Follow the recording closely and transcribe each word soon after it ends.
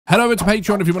Head over to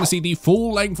Patreon if you want to see the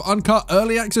full-length, uncut,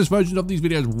 early access versions of these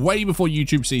videos way before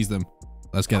YouTube sees them.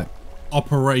 Let's get it.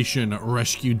 Operation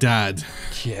Rescue Dad.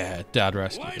 Yeah, Dad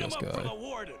rescue this guy.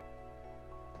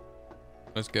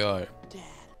 Let's go.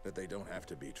 But they don't have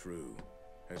to be true.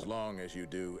 As long as you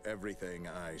do everything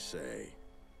I say.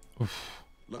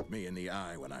 Look me in the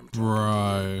eye when I'm talking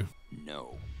to you.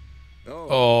 No.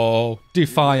 Oh,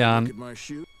 defiant. Look at my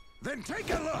shoe? Then take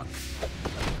a look.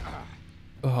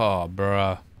 Oh,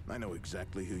 bruh. I know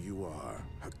exactly who you are,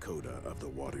 Hakoda of the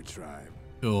Water Tribe.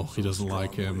 Oh, he doesn't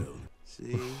like him.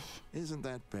 See? Isn't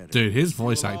that better? Dude, his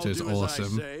voice actor is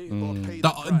awesome.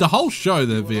 The whole show,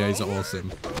 the VAs are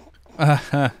awesome.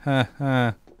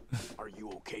 Are you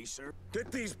okay, sir?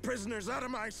 Get these prisoners out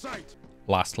of my sight.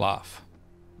 Last laugh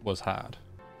was had.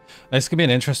 This could be an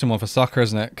interesting one for Sokka,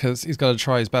 isn't it? Because he's got to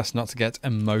try his best not to get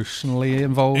emotionally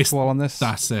involved while on this.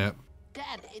 That's it.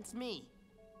 Dad, it's me.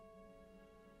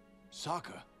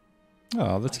 Sokka.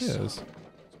 Oh, the tears. It's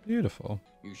beautiful.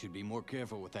 You should be more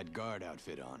careful with that guard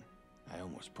outfit on. I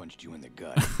almost punched you in the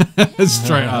gut.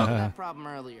 Straight up. That problem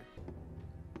earlier.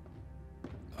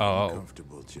 Oh.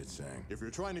 Comfortable, Chitsang. If you're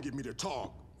trying to get me to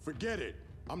talk, forget it.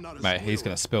 I'm not a Mate, he's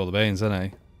going to spill the beans, isn't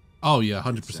he? Oh, yeah,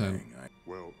 100%.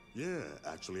 Well, yeah,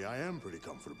 actually, I am pretty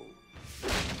comfortable.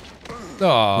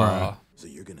 Oh. So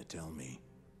you're going to tell me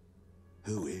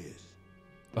who is?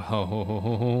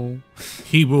 Oh.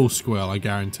 He will squeal, I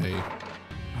guarantee.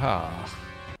 Ah.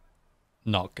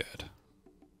 Not good.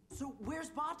 So where's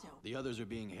Bato? The others are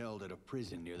being held at a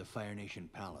prison near the Fire Nation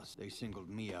Palace. They singled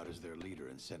me out as their leader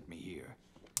and sent me here.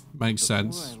 Makes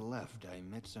sense. Before I left, I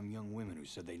met some young women who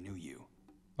said they knew you.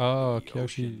 Oh, The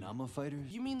Kyoshi. Nama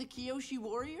fighters? You mean the Kyoshi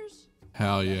warriors?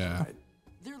 Hell yeah.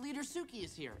 Their leader Suki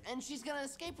is here, and she's gonna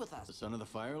escape with The us. son of the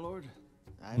Fire Lord?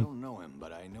 I don't know him,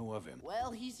 but I know of him.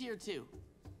 Well, he's here too.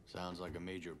 Sounds like a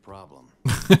major problem.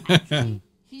 Actually,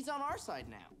 he's on our side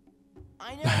now.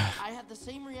 I know, I had the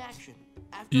same reaction.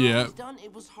 After all he's done,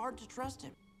 it was hard to trust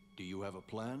him. Do you have a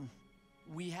plan?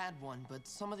 We had one, but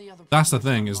some of the other... That's the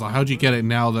thing, is like, how do you get it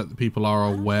now that people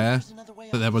are aware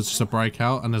that there was just a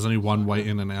breakout and there's only one way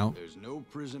in and out? There's no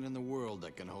prison in the world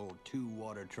that can hold 2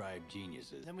 Water Tribe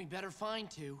geniuses. Then we better find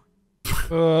 2.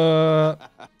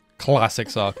 Classic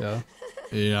Sokka.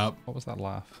 Yep. What was that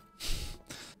laugh?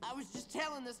 I was just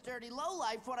telling this dirty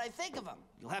lowlife what I think of him.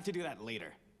 You'll have to do that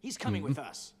later. He's coming with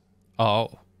us. Oh.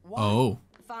 Why? Oh.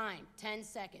 Fine, 10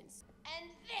 seconds. And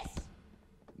this!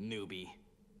 Newbie.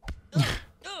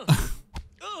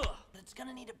 It's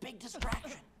gonna need a big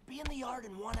distraction. Be in the yard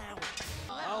in 1 hour.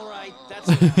 All right, that's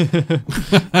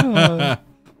enough.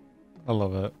 I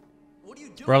love it. What are you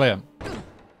doing? Brilliant.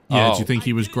 Yeah, Oh. do you think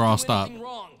he was grassed up?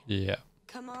 Yeah.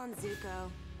 Come on,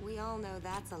 Zuko. We all know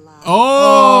that's a lie.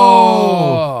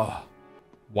 Oh!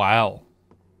 Wow.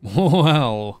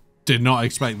 Wow. Did not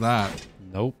expect that.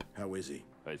 Nope. How is he?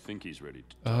 I think he's ready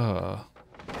to.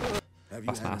 Have you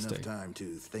That's had nasty. enough time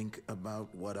to think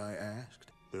about what I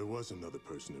asked? There was another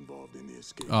person involved in the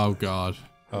escape. Oh, God.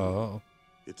 Oh.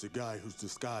 It's a guy who's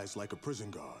disguised like a prison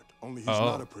guard. Only he's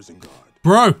not a prison guard.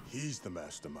 Bro! He's the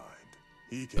mastermind.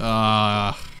 He can.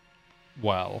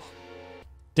 Well.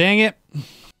 Dang it.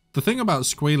 The thing about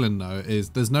squealing, though,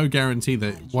 is there's no guarantee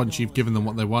that once you've given them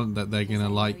what they want, that they're gonna,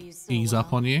 like, ease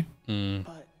up on you.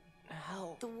 But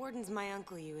how? The warden's my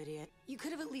uncle, you idiot. You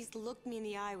could have at least looked me in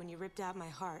the eye when you ripped out my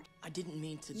heart. I didn't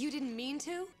mean to. You didn't mean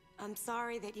to? I'm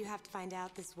sorry that you have to find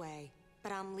out this way,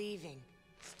 but I'm leaving.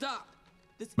 Stop.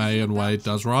 This May isn't and about Wade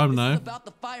does you. rhyme, This though. is about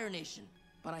the Fire Nation.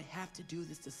 But I have to do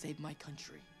this to save my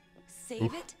country.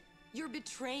 Save it? You're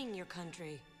betraying your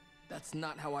country. That's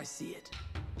not how I see it.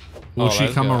 Will she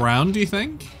let's come go. around, do you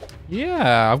think?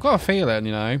 Yeah, I've got a feeling,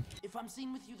 you know. If I'm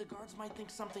seen with you, the guards might think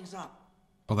something's up.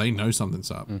 Well, they know something's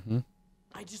up.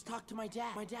 I just talked to my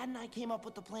dad. My dad and I came up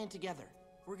with the plan together.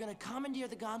 We're gonna commandeer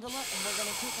the gondola, and we're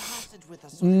gonna take a hostage with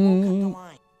us so they won't cut the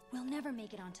line. We'll never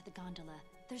make it onto the gondola.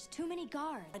 There's too many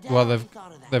guards. My dad Well, already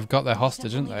thought of that. they've got their He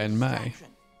hostage, said haven't we'll they, need in a May? distraction.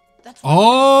 That's why we're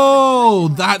Oh,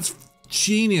 gonna that's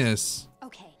genius.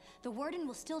 Okay, the warden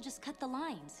will still just cut the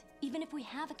lines, even if we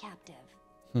have a captive.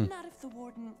 Not if the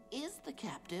warden is the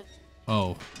captive.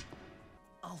 Oh.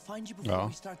 I'll find you before Oh.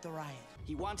 we start the riot.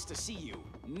 He wants to see you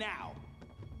now.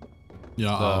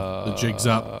 Yeah, the jig's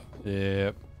up.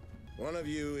 Yep. One of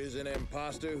you is an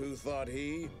imposter who thought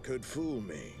he could fool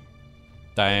me.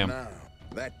 Damn. Now,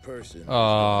 that person.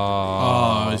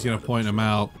 Oh, he's going to point him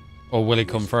out. Or will he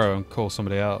come through and call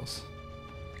somebody else?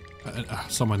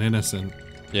 Someone innocent.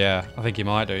 Yeah, I think he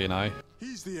might do, you know.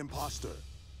 He's the imposter.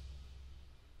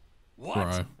 What?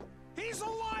 Bro. He's a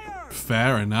liar.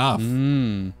 Fair enough.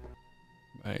 Mate,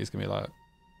 he's going to be like,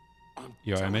 I'm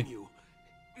You owe telling me? you,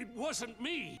 It wasn't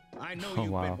me. I know Oh,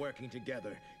 you've wow. been working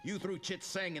together. You threw Chit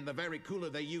Sang in the very cooler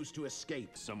they used to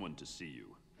escape. Someone to see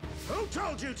you. Who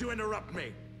told you to interrupt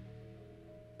me?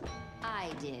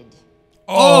 I did.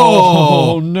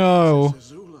 Oh no.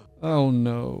 Oh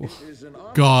no.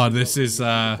 God, this is,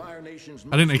 I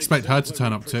didn't expect her to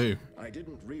turn up too. I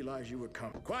didn't realize you were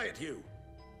coming. Quiet, you.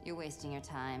 You're wasting your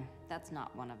time. That's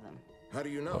not one of them. How do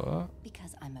you know?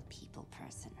 Because I'm a people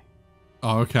person.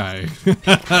 Oh, okay.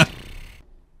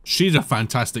 She's a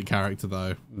fantastic character,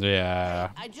 though.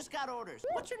 Yeah. I just got orders.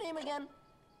 What's your name again?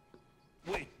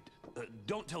 Wait,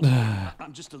 don't tell me.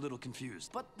 I'm just a little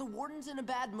confused. But the warden's in a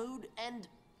bad mood and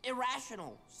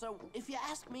irrational. So if you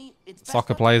ask me, it's best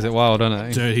Soccer not to plays it well, doesn't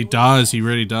he? Dude, he does. He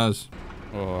really does.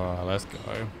 Oh, let's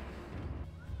go.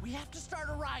 We have to start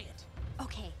a riot.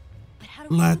 Okay, but how do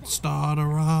we do Let's that? start a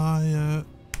riot.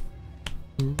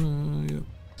 A riot.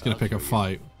 He's gonna pick a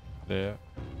fight. Yeah.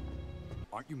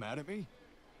 Aren't you mad at me?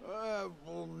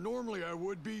 Well, normally I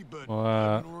would be, but What?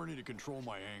 I've been learning to control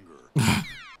my anger.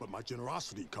 But my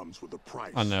generosity comes with a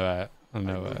price. I know it. I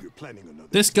know it. You're planning another.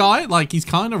 This guy, like, he's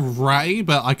kind of ratty,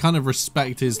 but I kind of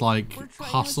respect his, like, We're trying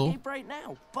hustle. to escape right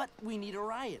now, but we need a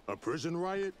riot. A prison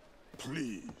riot?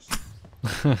 Please.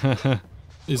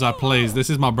 He's like, please, this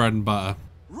is my bread and butter.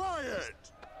 Riot!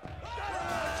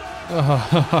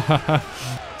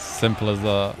 Simple as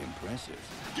that. Impressive.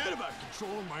 Forget about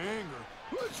controlling my anger.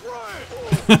 Let's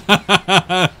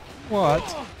riot! What?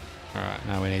 Alright,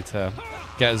 now we need to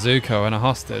get Zuko and a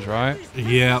hostage, right?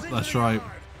 Yeah, that's right.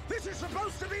 This is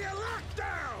supposed to be a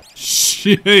lockdown.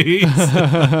 Jeez. He's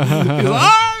like,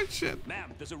 oh, shit.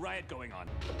 Ma'am, there's a riot going on.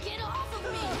 Get off of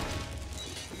me!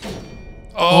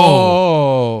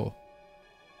 Oh!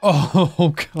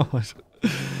 Oh, God.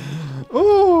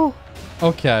 Oh!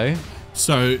 Okay.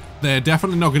 So they're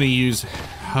definitely not going to use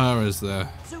her as the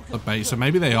bait. So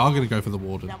maybe they are going to go for the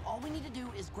warden. Now all we need to do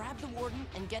is grab the warden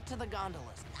and get to the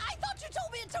gondolas. I thought you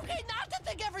told me it's okay not to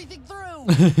think everything through.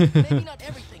 Maybe not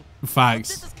everything. But this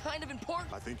Facts. is kind of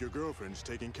important. I think your girlfriend's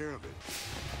taking care of it.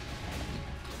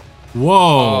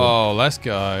 Whoa. Oh, let's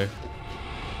go.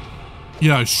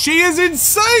 Yo, she is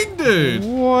insane, dude.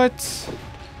 What?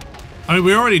 I mean,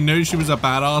 we already knew she was a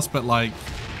badass, but like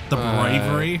the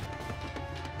bravery.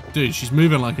 Dude, she's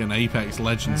moving like an Apex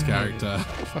Legends character.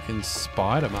 Fucking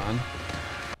Spider-Man.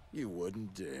 You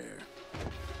wouldn't dare.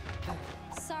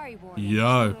 Sorry, warden.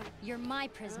 Yo. You're my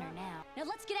prisoner now. Now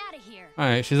let's get out of here.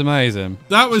 Alright, she's amazing.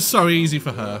 That was so easy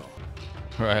for her.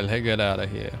 Right, let's get out of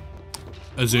here.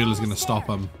 Azula's going to stop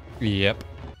him. Yep.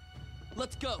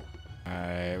 Let's go.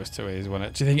 It was too easy, wasn't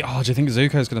it? Do you think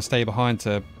Zuko's gonna stay behind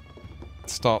to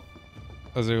stop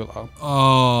Azula?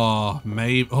 Oh,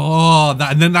 maybe. Oh,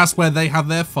 that, and then that's where they have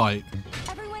their fight.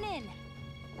 Everyone in.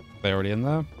 They already in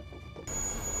there?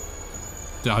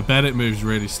 Dude, I bet it moves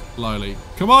really slowly.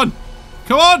 Come on.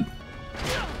 Come on.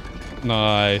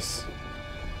 Nice.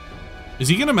 Is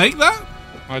he going to make that?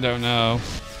 I don't know.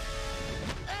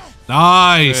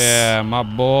 Nice. Yeah, my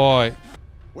boy.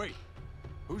 Wait,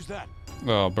 who's that?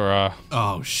 Oh, bruh.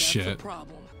 Oh, shit.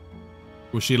 Problem.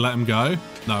 Will she let him go?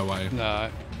 No way.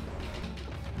 No.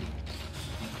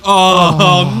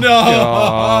 Oh, no.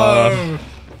 God.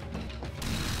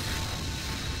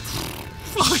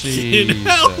 Fucking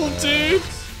hell, dude.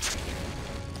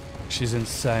 She's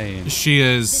insane. She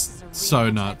is This is a so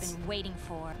rematch nuts. I've been waiting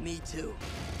for. Me too.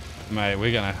 Mate,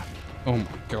 we're gonna... Oh my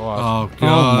god. Oh,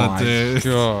 God, oh my dude.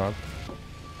 God.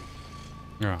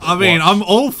 Yeah, I mean, watch. I'm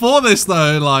all for this,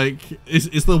 though. Like,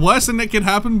 it's the worst thing that could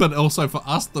happen, but also for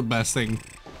us, the best thing.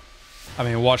 I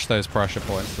mean, watch those pressure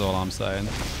points is all I'm saying.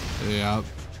 Yeah.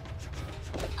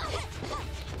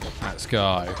 Let's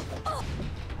go.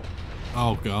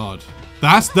 Oh, God.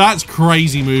 That's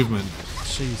crazy movement.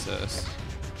 Jesus.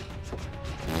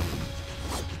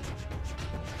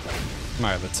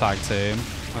 Mate, the tag team.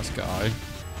 Let's go.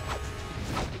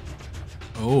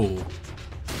 Oh.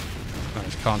 I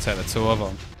just can't take the two of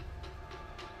them.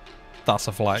 That's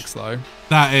a flex, though.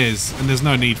 That is, and there's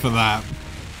no need for that.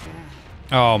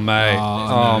 Oh, mate. Oh,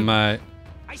 Oh, no. mate.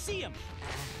 I see him.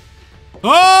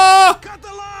 Oh! Cut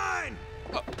the line.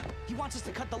 He wants us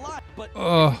to cut the line, but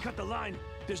Ugh. if we cut the line,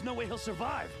 there's no way he'll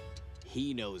survive.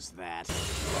 He knows that.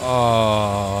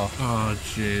 Oh. Oh,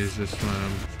 Jesus,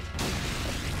 man.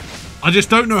 I just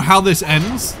don't know how this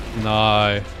ends. No.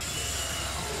 I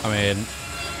mean,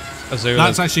 Azula.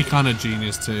 That's actually kind of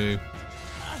genius, too.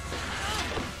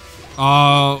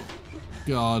 Oh,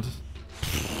 God.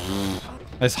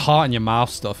 It's heart in your mouth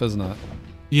stuff, isn't it?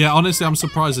 Yeah, honestly, I'm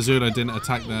surprised Azula didn't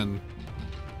attack then.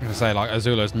 I'm gonna say, like,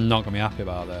 Azula's not gonna be happy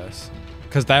about this.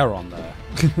 Because they're on there.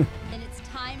 Then it's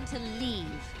time to leave.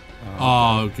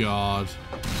 Oh, God.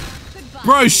 Goodbye.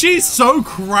 Bro, she's so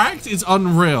cracked, it's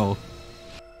unreal.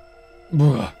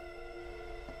 Bruh.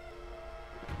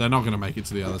 They're not gonna make it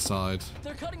to the other side.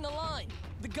 They're cutting the line.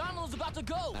 The gondola's about to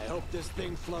go. I hope this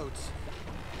thing floats.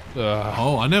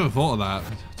 Oh, I never thought of that.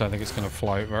 Don't think it's gonna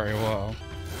float very well.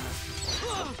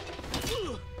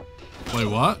 Wait,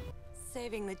 what?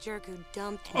 Saving the jerk who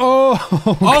dumped me.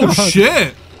 Oh, Oh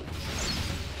shit!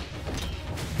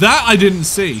 That I didn't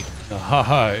see.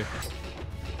 hi.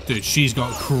 Dude, she's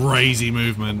got crazy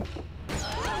movement.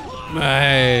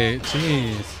 Mate,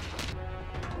 jeez.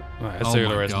 Right, Oh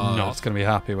AZULA my is God. not going to be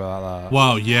happy about that.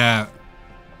 Well, yeah.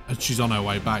 And she's on her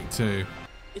way back too.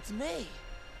 It's me.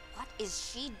 What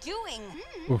is she doing?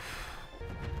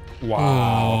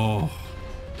 Wow. Oh.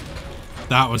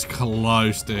 That was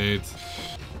close, dude.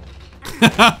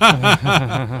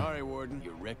 Sorry, Warden.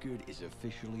 Your record is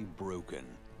officially broken.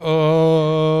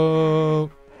 Oh.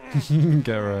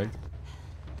 Get wrecked.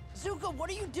 Zuko, what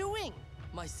are you doing?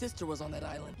 My sister was on that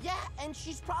island. Yeah, and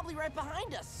she's probably right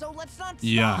behind us, so let's not stop.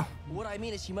 Yeah. What I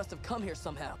mean is she must have come here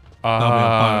somehow. That'll be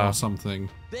a boat or something.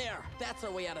 There, that's our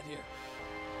way out of here.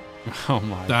 Oh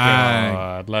my Dang.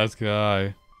 God. Let's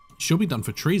go. She'll be done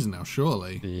for treason now,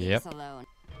 surely. Yep. Alone.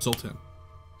 Sultan.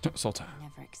 Sultan.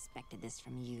 Never expected this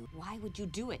from you. Why would you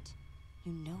do it?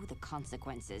 You know the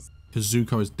consequences. Because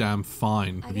Zuko is damn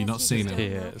fine. Have you not seen it? it? He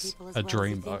is a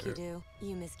dreamboat.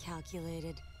 You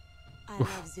miscalculated. I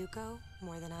love Zuko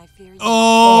more than I fear you.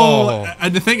 Oh!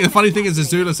 And the funny thing is,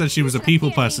 AZULA said she was a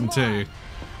people person too.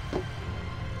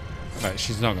 Wait,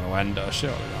 she's not going to end her,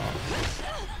 surely not.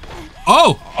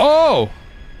 Oh! Oh!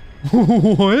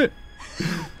 What?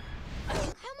 Come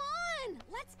on,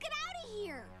 let's get out of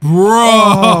here. Bro!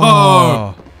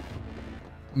 Oh.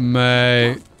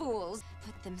 Mate. Fools,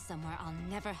 put them somewhere I'll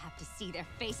never have to see their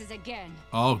faces again.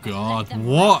 Oh god,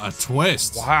 what a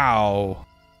twist. Wow.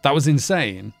 That was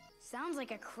insane. Sounds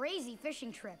like a crazy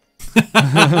fishing trip.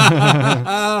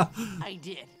 I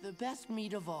did. The best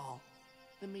meat of all.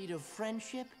 The meat of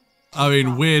friendship. I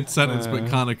mean, weird sentence, but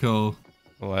kind of cool.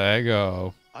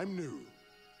 Lego. I'm new.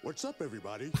 What's up,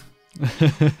 everybody?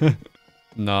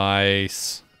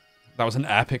 Nice. That was an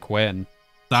epic win.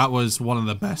 That was one of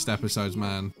the best episodes,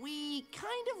 man. We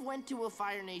kind of went to a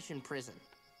Fire Nation prison.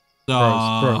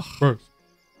 Oh. Gross.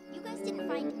 You guys didn't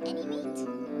find any meat?